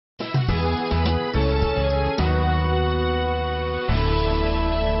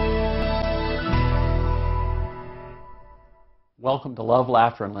Welcome to Love,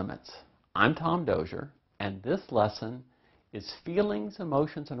 Laughter, and Limits. I'm Tom Dozier, and this lesson is Feelings,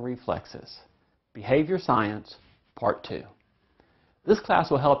 Emotions, and Reflexes, Behavior Science, Part 2. This class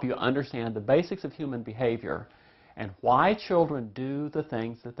will help you understand the basics of human behavior and why children do the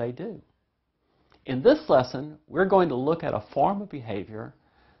things that they do. In this lesson, we're going to look at a form of behavior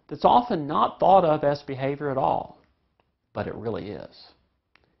that's often not thought of as behavior at all, but it really is.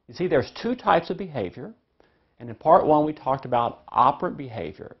 You see, there's two types of behavior. And in Part 1, we talked about operant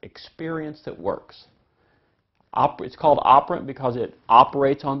behavior, experience that works. It's called operant because it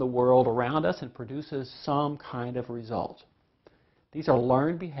operates on the world around us and produces some kind of result. These are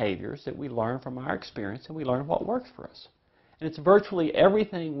learned behaviors that we learn from our experience, and we learn what works for us. And it's virtually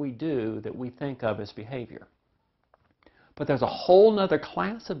everything we do that we think of as behavior. But there's a whole other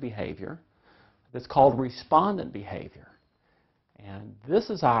class of behavior that's called respondent behavior. And this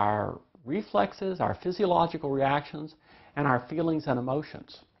is our reflexes, our physiological reactions, and our feelings and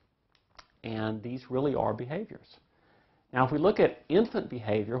emotions. And these really are behaviors. Now, if we look at infant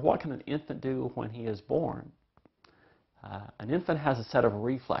behavior, what can an infant do when he is born? An infant has a set of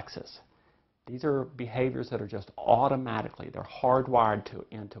reflexes. These are behaviors that are just automatically, they're hardwired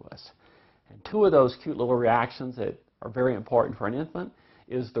into us. And two of those cute little reactions that are very important for an infant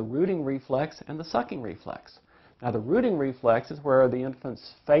is the rooting reflex and the sucking reflex. Now, the rooting reflex is where the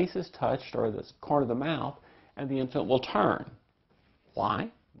infant's face is touched, or the corner of the mouth, and the infant will turn.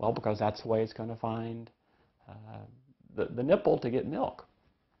 Why? Well, because that's the way it's going to find the nipple to get milk.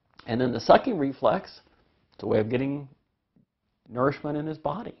 And then the sucking reflex, it's a way of getting nourishment in his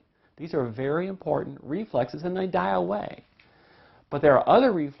body. These are very important reflexes, and they die away. But there are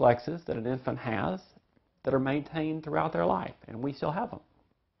other reflexes that an infant has that are maintained throughout their life, and we still have them.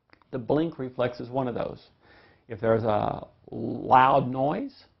 The blink reflex is one of those. If there's a loud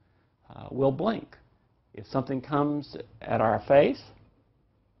noise, we'll blink. If something comes at our face,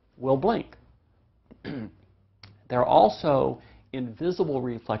 we'll blink. There are also invisible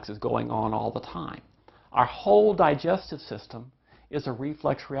reflexes going on all the time. Our whole digestive system is a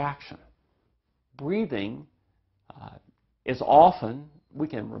reflex reaction. Breathing is often, we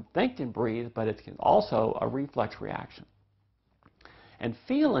can think and breathe, but it's also a reflex reaction. And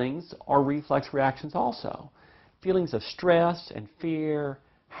feelings are reflex reactions also. Feelings of stress and fear,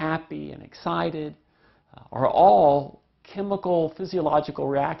 happy and excited, are all chemical, physiological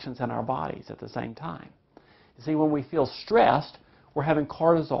reactions in our bodies at the same time. You see, when we feel stressed, we're having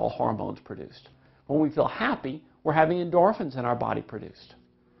cortisol hormones produced. When we feel happy, we're having endorphins in our body produced.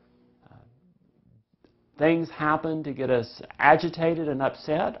 Things happen to get us agitated and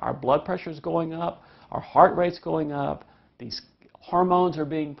upset. Our blood pressure is going up, our heart rate's going up, these hormones are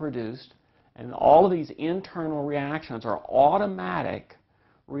being produced. And all of these internal reactions are automatic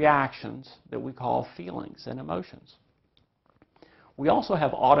reactions that we call feelings and emotions. We also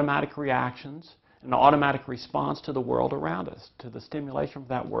have automatic reactions, an automatic response to the world around us, to the stimulation from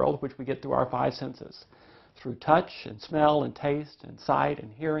that world, which we get through our five senses. Through touch and smell and taste and sight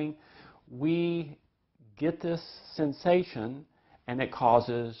and hearing, we get this sensation and it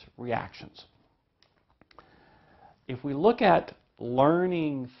causes reactions. If we look at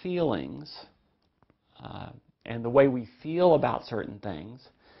learning feelings and the way we feel about certain things,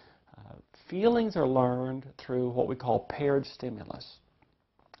 feelings are learned through what we call paired stimulus.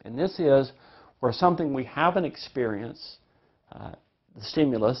 And this is where something we haven't experienced, the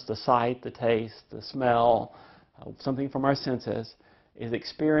stimulus, the sight, the taste, the smell, something from our senses, is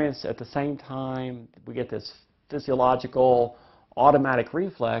experienced at the same time we get this physiological automatic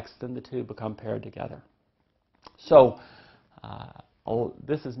reflex, then the two become paired together. So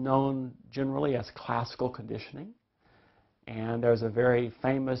this is known generally as classical conditioning, and there's a very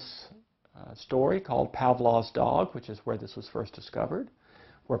famous story called Pavlov's dog, which is where this was first discovered,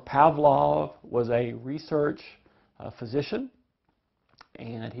 where Pavlov was a research physician,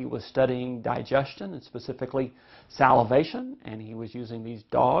 and he was studying digestion and specifically salivation, and he was using these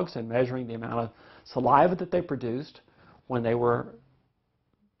dogs and measuring the amount of saliva that they produced when they were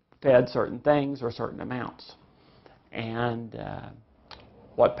fed certain things or certain amounts. And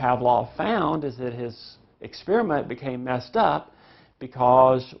what Pavlov found is that his experiment became messed up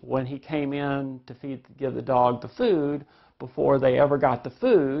because when he came in to give the dog the food, before they ever got the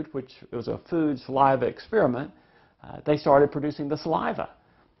food, which was a food saliva experiment, they started producing the saliva.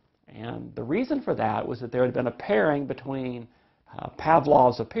 And the reason for that was that there had been a pairing between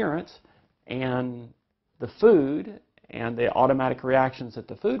Pavlov's appearance and the food and the automatic reactions that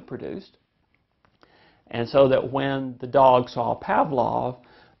the food produced. And so that when the dog saw Pavlov,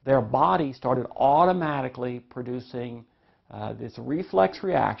 their body started automatically producing this reflex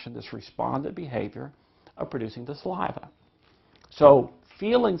reaction, this respondent behavior of producing the saliva. So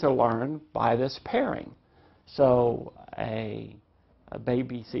feelings are learned by this pairing. So a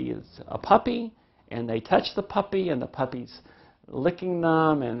baby sees a puppy, and they touch the puppy, and the puppy's licking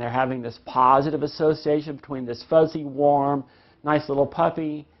them, and they're having this positive association between this fuzzy, warm, nice little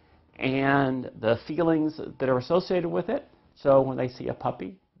puppy and the feelings that are associated with it. So when they see a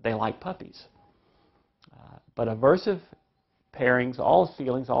puppy, they like puppies. But aversive pairings, all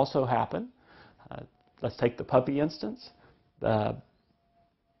feelings also happen. Let's take the puppy instance. The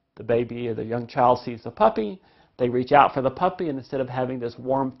baby or the young child sees the puppy. They reach out for the puppy, and instead of having this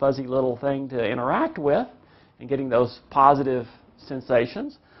warm, fuzzy little thing to interact with and getting those positive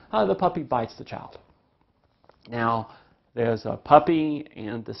sensations, the puppy bites the child. Now, there's a puppy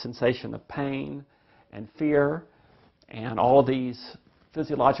and the sensation of pain and fear and all these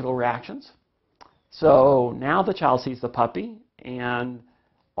physiological reactions. So now the child sees the puppy, and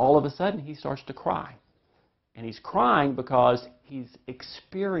all of a sudden he starts to cry. And he's crying because he's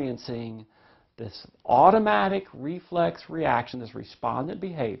experiencing this automatic reflex reaction, this respondent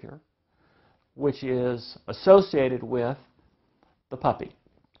behavior, which is associated with the puppy.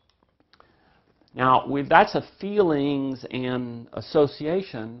 Now, that's a feelings and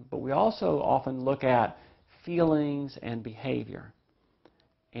association, but we also often look at feelings and behavior.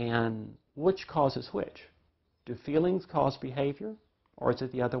 And which causes which? Do feelings cause behavior, or is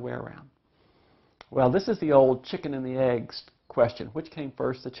it the other way around? Well, this is the old chicken and the eggs question. Which came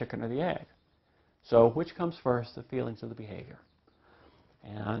first, the chicken or the egg? So which comes first, the feelings or the behavior?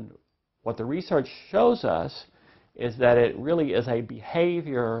 And what the research shows us is that it really is a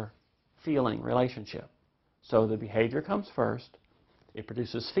behavior-feeling relationship. So the behavior comes first. It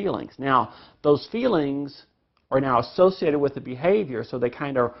produces feelings. Now, those feelings are now associated with the behavior, so they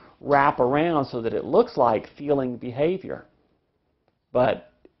kind of wrap around so that it looks like feeling behavior.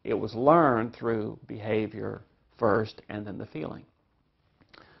 But it was learned through behavior first and then the feeling.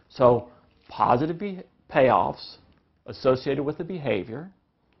 So positive payoffs associated with the behavior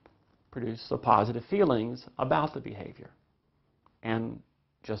produce the positive feelings about the behavior. And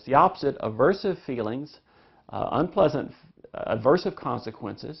just the opposite, aversive feelings, unpleasant, aversive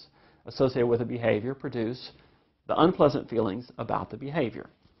consequences associated with the behavior produce the unpleasant feelings about the behavior.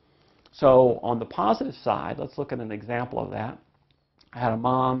 So on the positive side, let's look at an example of that. I had a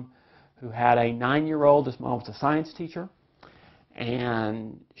mom who had a 9-year-old. This mom was a science teacher.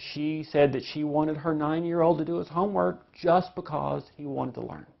 And she said that she wanted her 9-year-old to do his homework just because he wanted to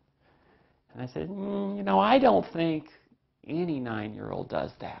learn. And I said, I don't think any 9-year-old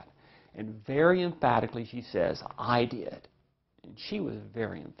does that. And very emphatically she says, I did. And she was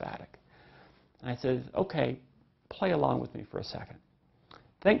very emphatic. And I said, okay, play along with me for a second.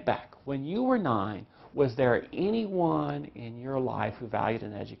 Think back. When you were 9, was there anyone in your life who valued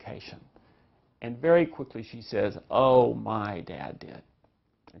an education? And very quickly she says, oh, my dad did.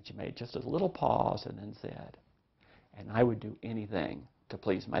 And she made just a little pause and then said, and I would do anything to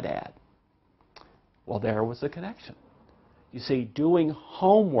please my dad. Well, there was a connection. You see, doing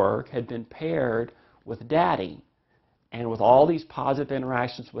homework had been paired with Daddy, and with all these positive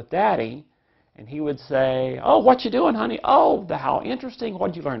interactions with Daddy, and he would say, oh, what you doing, honey? Oh, how interesting.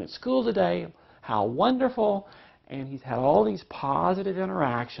 What did you learn at school today? How wonderful. And he's had all these positive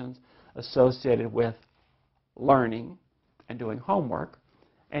interactions associated with learning and doing homework,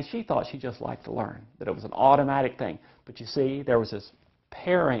 and she thought she just liked to learn, that it was an automatic thing. But you see, there was this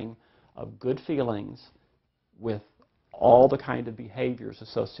pairing of good feelings with all the kind of behaviors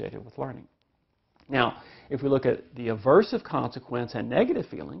associated with learning. Now, if we look at the aversive consequence and negative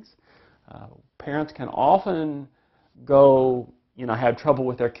feelings, parents can often have trouble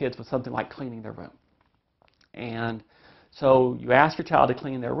with their kids with something like cleaning their room. And so you ask your child to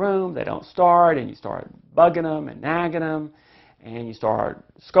clean their room, they don't start, and you start bugging them and nagging them, and you start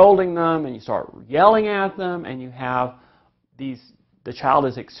scolding them, and you start yelling at them, and you have the child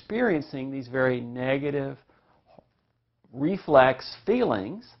is experiencing these very negative reflex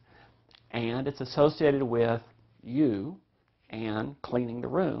feelings, and it's associated with you and cleaning the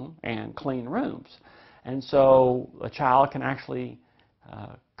room and clean rooms. And so a child can actually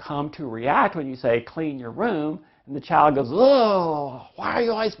come to react when you say, clean your room, and the child goes, oh, why are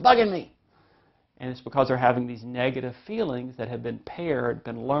you always bugging me? And it's because they're having these negative feelings that have been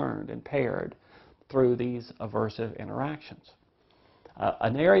learned and paired through these aversive interactions.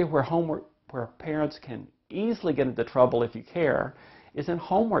 An area where parents can easily get into trouble if you care is in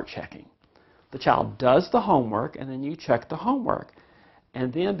homework checking. The child does the homework, and then you check the homework.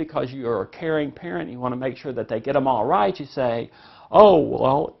 And then because you're a caring parent, you want to make sure that they get them all right, you say, oh,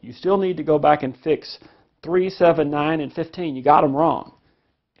 well, you still need to go back and fix 3, 7, 9, and 15. You got them wrong.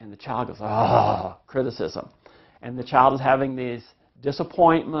 And the child goes, criticism. and the child is having this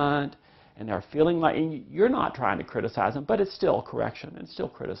disappointment, and they're feeling like, and you're not trying to criticize them, but it's still correction, it's still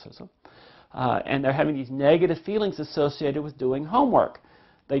criticism. And they're having these negative feelings associated with doing homework.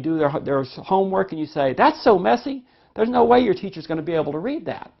 They do their homework and you say, that's so messy, there's no way your teacher's going to be able to read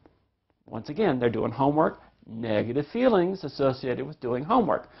that. Once again, they're doing homework, negative feelings associated with doing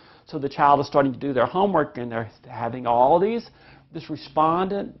homework. So the child is starting to do their homework and they're having all this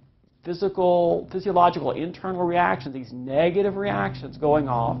respondent, physiological, internal reactions, these negative reactions going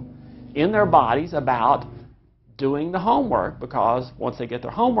off in their bodies about doing the homework, because once they get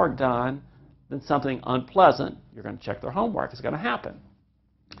their homework done, then something unpleasant, you're going to check their homework, is going to happen.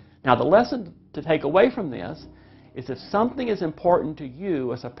 Now the lesson to take away from this is if something is important to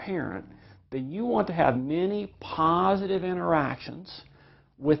you as a parent, then you want to have many positive interactions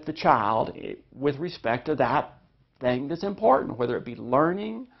with the child with respect to that thing that's important, whether it be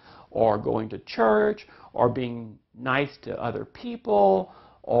learning or going to church or being nice to other people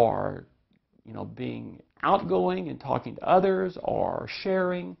or being outgoing and talking to others or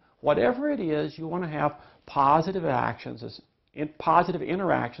sharing. Whatever it is, you want to have positive interactions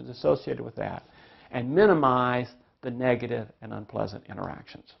associated with that and minimize the negative and unpleasant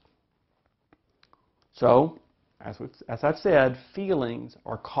interactions. So, as I've said, feelings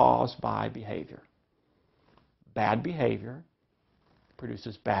are caused by behavior. Bad behavior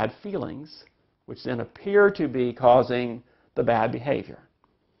produces bad feelings, which then appear to be causing the bad behavior.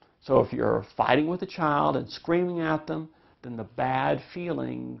 So if you're fighting with a child and screaming at them, then the bad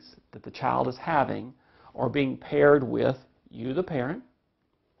feelings that the child is having are being paired with you, the parent,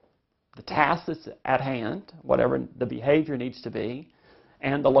 the task that's at hand, whatever the behavior needs to be,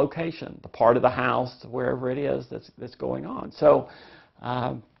 and the location, the part of the house, wherever it is that's going on. So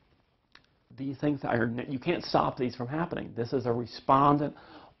these things you can't stop these from happening. This is a respondent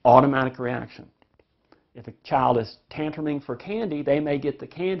automatic reaction. If a child is tantruming for candy, they may get the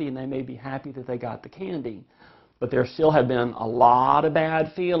candy and they may be happy that they got the candy. But there still have been a lot of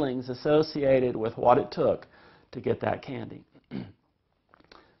bad feelings associated with what it took to get that candy.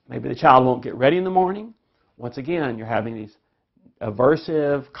 Maybe the child won't get ready in the morning. Once again, you're having these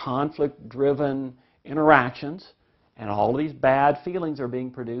aversive, conflict-driven interactions, and all of these bad feelings are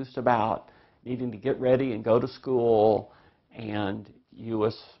being produced about needing to get ready and go to school, and you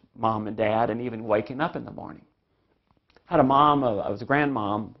as mom and dad, and even waking up in the morning. I had a mom, I was a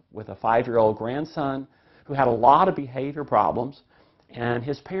grandmom with a 5-year-old grandson who had a lot of behavior problems, and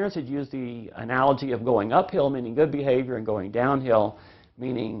his parents had used the analogy of going uphill, meaning good behavior, and going downhill,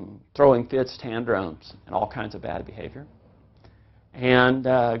 meaning throwing fits, tantrums, and all kinds of bad behavior. And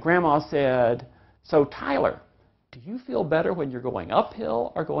Grandma said, so Tyler, do you feel better when you're going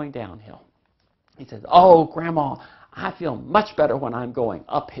uphill or going downhill? He says, oh, Grandma, I feel much better when I'm going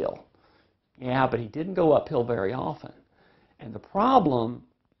uphill. Yeah, but he didn't go uphill very often. And the problem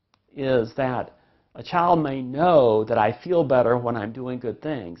is that a child may know that I feel better when I'm doing good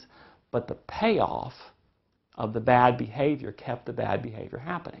things, but the payoff of the bad behavior kept the bad behavior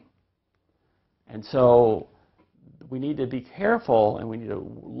happening. And so we need to be careful, and we need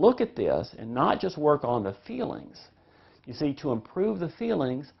to look at this and not just work on the feelings. You see, to improve the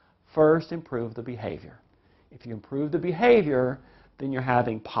feelings, first improve the behavior. If you improve the behavior, then you're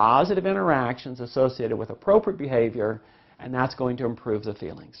having positive interactions associated with appropriate behavior, and that's going to improve the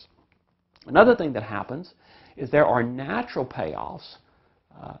feelings. Another thing that happens is there are natural payoffs,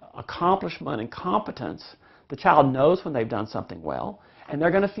 accomplishment and competence. The child knows when they've done something well, and they're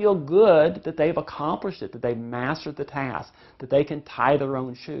going to feel good that they've accomplished it, that they've mastered the task, that they can tie their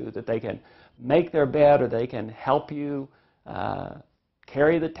own shoe, that they can make their bed, or they can help you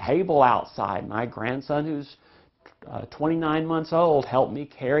carry the table outside. My grandson, who's 29 months old, helped me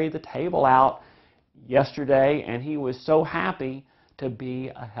carry the table out yesterday, and he was so happy to be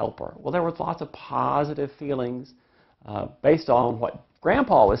a helper. Well, there was lots of positive feelings based on what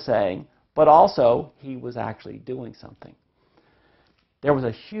Grandpa was saying, but also he was actually doing something. There was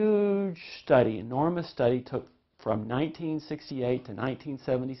a huge study, enormous study, took from 1968 to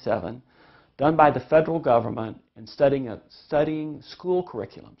 1977, done by the federal government in studying school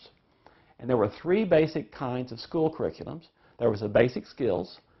curriculums. And there were 3 basic kinds of school curriculums. There was the basic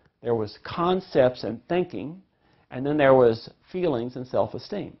skills, there was concepts and thinking, and then there was feelings and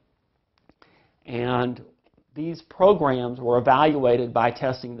self-esteem. And these programs were evaluated by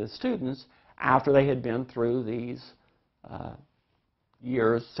testing the students after they had been through these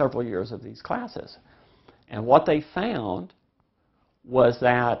several years of these classes. And what they found was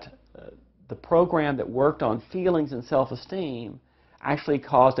that the program that worked on feelings and self-esteem actually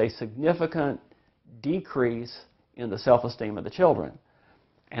caused a significant decrease in the self-esteem of the children.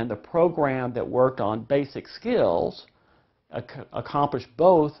 and the program that worked on basic skills accomplished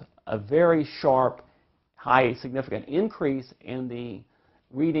both a very sharp, high significant increase in the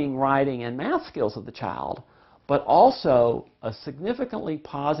reading, writing, and math skills of the child, but also a significantly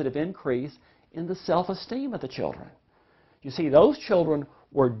positive increase in the self-esteem of the children. You see, those children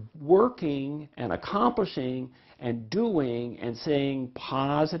were working and accomplishing and doing and seeing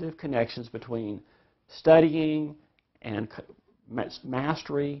positive connections between studying and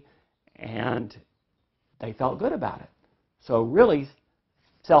mastery, and they felt good about it. So really,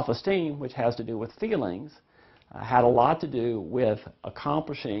 self-esteem, which has to do with feelings, had a lot to do with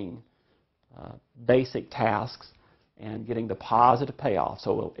accomplishing basic tasks and getting the positive payoff.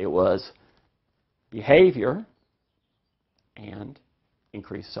 So it was behavior and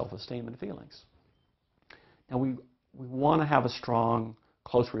increased self-esteem and feelings. Now we want to have a strong,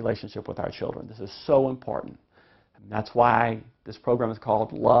 close relationship with our children. This is so important. And that's why this program is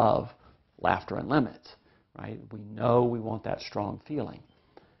called Love, Laughter, and Limits. Right? We know we want that strong feeling.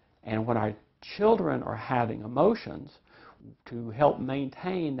 And when our children are having emotions, to help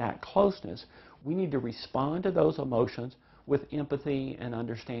maintain that closeness, we need to respond to those emotions with empathy and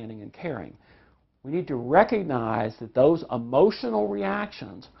understanding and caring. We need to recognize that those emotional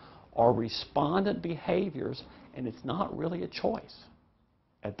reactions are respondent behaviors, and it's not really a choice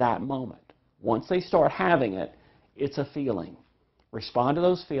at that moment. Once they start having it, it's a feeling. Respond to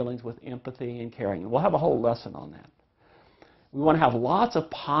those feelings with empathy and caring. And we'll have a whole lesson on that. We want to have lots of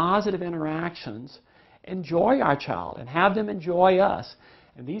positive interactions, enjoy our child, and have them enjoy us.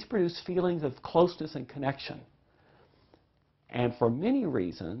 And these produce feelings of closeness and connection. And for many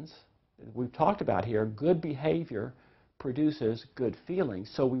reasons we've talked about here, good behavior produces good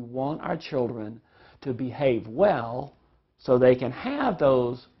feelings. So we want our children to behave well so they can have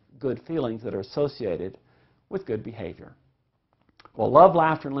those good feelings that are associated with good behavior. Well, Love,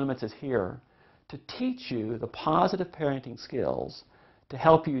 Laughter, and Limits is here to teach you the positive parenting skills to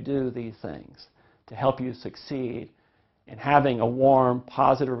help you do these things, to help you succeed in having a warm,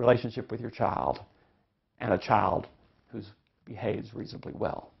 positive relationship with your child and a child who behaves reasonably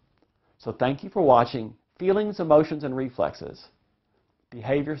well. So thank you for watching Feelings, Emotions, and Reflexes,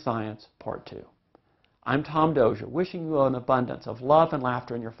 Behavior Science, Part 2. I'm Tom Dozier, wishing you an abundance of love and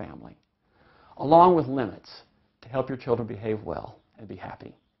laughter in your family, along with limits to help your children behave well and be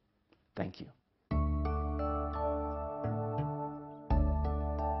happy. Thank you.